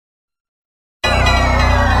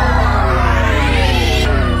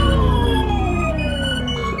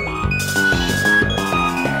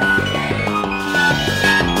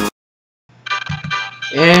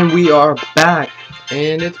And we are back,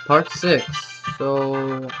 and it's part 6.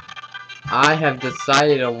 So, I have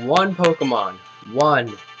decided on one Pokemon.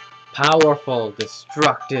 One powerful,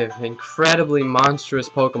 destructive, incredibly monstrous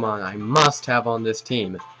Pokemon I must have on this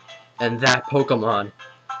team. And that Pokemon,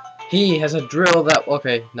 he has a drill that...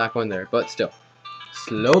 Okay, not going there, but still.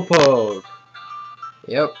 Slowpoke.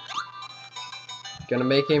 Yep. Gonna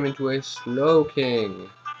make him into a Slowking.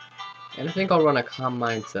 And I think I'll run a Calm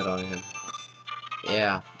Mindset on him.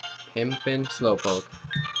 Yeah. Pimpin' Slowpoke.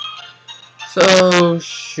 So,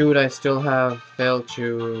 shoot, I still have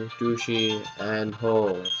Failchu, Douchey, and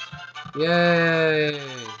Holes. Yay!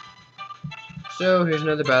 So, here's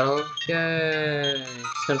another battle. Yay!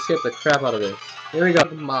 Just gonna skip the crap out of this. Here we go.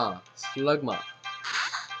 Slugma.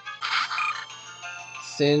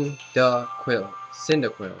 Cyndaquil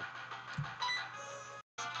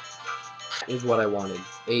is what I wanted.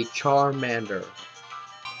 A Charmander.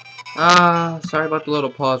 Sorry about the little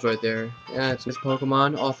pause right there. Yeah, it's this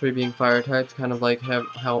Pokemon, all three being fire types, kind of like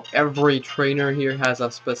how every trainer here has a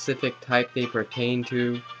specific type they pertain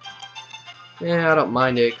to. Yeah, I don't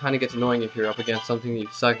mind it. It kind of gets annoying if you're up against something you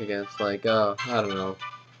suck against, like, I don't know,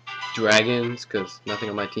 dragons, because nothing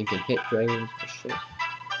on my team can hit dragons for sure.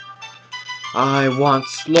 I want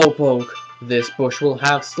Slowpoke. This bush will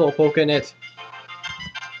have Slowpoke in it.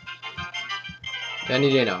 Any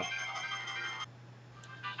day now.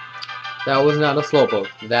 That was not a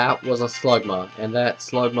Slowpoke. That was a Slugma. And that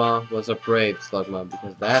Slugma was a brave Slugma,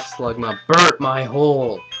 because that Slugma burnt my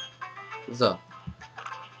hole. So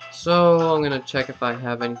I'm gonna check if I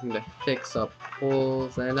have anything to fix up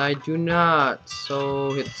holes, and I do not.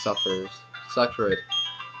 So it suffers. Suck for it.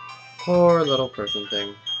 Poor little person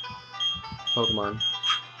thing. Pokemon.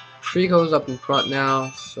 Trico's up in front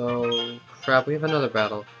now, so crap, we have another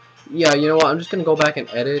battle. Yeah, you know what, I'm just gonna go back and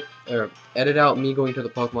edit out me going to the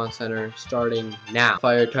Pokemon Center starting now.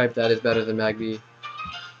 Fire type that is better than Magby.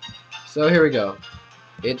 So here we go.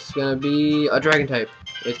 It's gonna be a dragon type.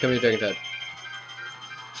 It's gonna be a dragon type.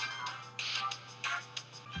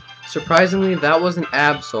 Surprisingly, that was an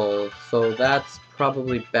Absol, so that's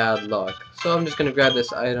probably bad luck. So I'm just gonna grab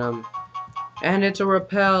this item. And it's a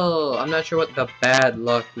Repel! I'm not sure what the bad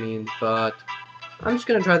luck means, but I'm just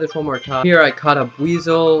gonna try this one more time. Here I caught a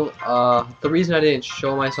Weasel. The reason I didn't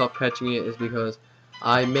show myself catching it is because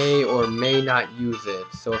I may or may not use it.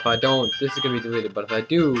 So if I don't, this is gonna be deleted. But if I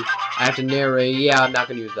do, I have to narrate. Yeah, I'm not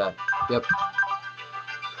gonna use that. Yep.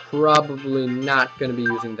 Probably not gonna be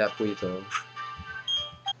using that Weasel.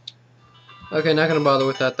 Okay, not gonna bother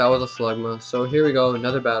with that. That was a Slugma. So here we go,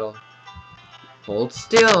 another battle. Hold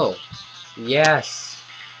still. Yes.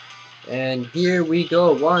 And here we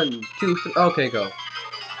go. 1, 2, 3. Okay, go.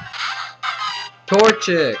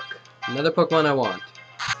 Torchic. Another Pokemon I want.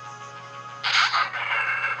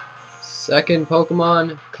 Second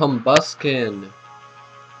Pokemon, Combuskin.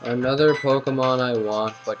 Another Pokemon I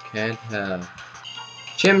want but can't have.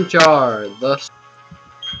 Chimchar. The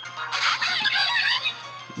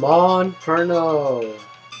Monferno.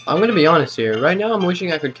 I'm gonna be honest here. Right now I'm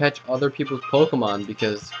wishing I could catch other people's Pokemon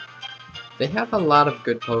because they have a lot of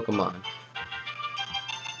good Pokemon.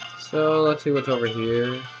 So let's see what's over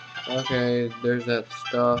here. Okay, there's that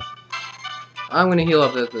stuff. I'm gonna heal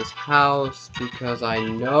up at this house because I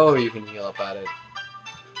know you can heal up at it.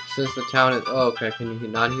 Since the town is... Oh, okay, can you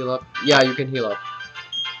not heal up? Yeah, you can heal up.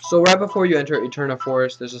 So right before you enter Eterna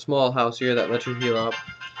Forest, there's a small house here that lets you heal up.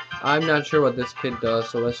 I'm not sure what this kid does,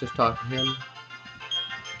 so let's just talk to him.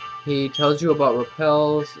 He tells you about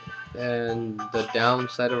repels and the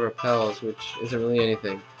downside of repels, which isn't really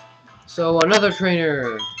anything. So another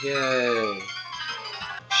trainer! Yay!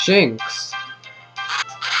 Shinx!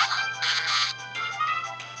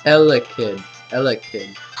 Elekid.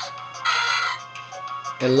 Electrike.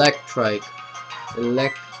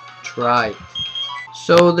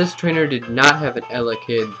 So this trainer did not have an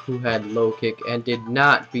Elekid who had low kick and did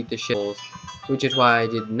not beat the shitholes, which is why I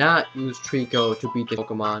did not use Trico to beat the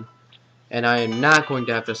Pokemon, and I am not going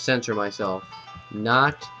to have to censor myself.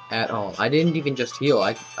 Not at all. I didn't even just heal.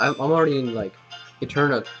 I'm already in like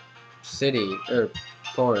Eterna City or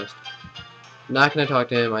Forest. Not gonna talk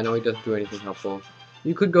to him. I know he doesn't do anything helpful.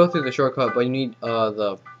 You could go through the shortcut, but you need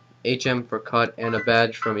the HM for cut and a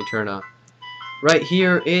badge from Eterna. Right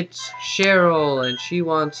here, it's Cheryl, and she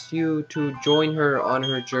wants you to join her on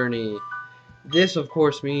her journey. This, of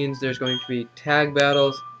course, means there's going to be tag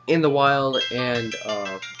battles in the wild, and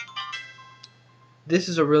this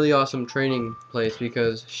is a really awesome training place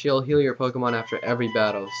because she'll heal your Pokemon after every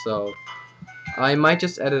battle. So I might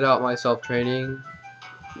just edit out myself training.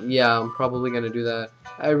 Yeah, I'm probably gonna do that.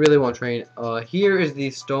 I really want to train. Here is the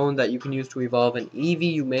stone that you can use to evolve an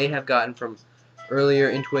Eevee you may have gotten from earlier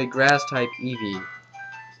into a grass type Eevee.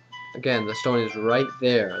 Again, the stone is right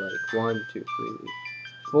there, like 1, 2, 3,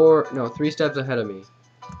 4, no, 3 steps ahead of me.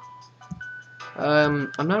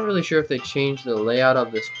 I'm not really sure if they changed the layout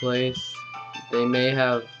of this place. They may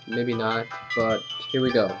have, maybe not, but here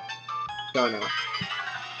we go. Go now.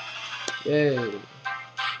 Yay.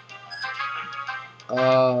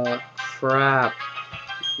 Crap.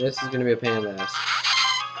 This is gonna be a pain in the ass.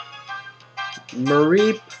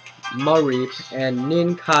 Mareep, and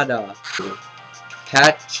Nincada.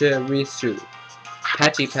 Pachirisu.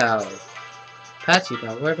 Pachipal.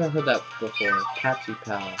 Pachipal. Where have I heard that before?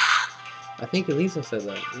 Pachipal. I think Elisa said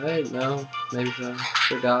that, right? No? Maybe so.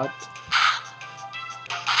 Forgot.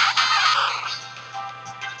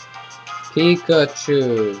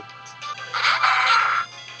 Pikachu.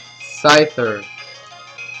 Scyther.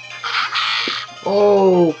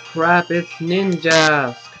 Oh crap, it's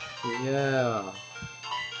Ninjask. Yeah.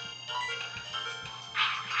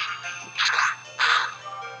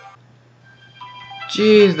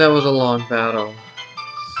 Jeez, that was a long battle.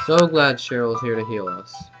 So glad Cheryl's here to heal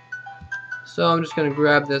us. So I'm just gonna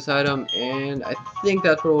grab this item, and I think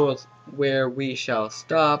that's where we shall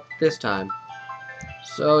stop this time.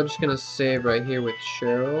 So just gonna save right here with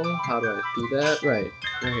Cheryl. How do I do that? Right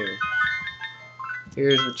here.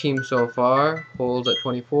 Here's the team so far. Holes at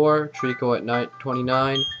 24, Trico at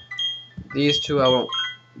 29. These two I won't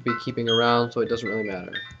be keeping around, so it doesn't really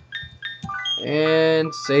matter.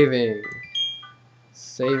 And saving.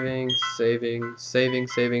 Saving.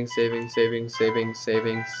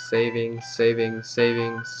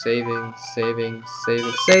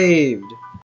 Saved.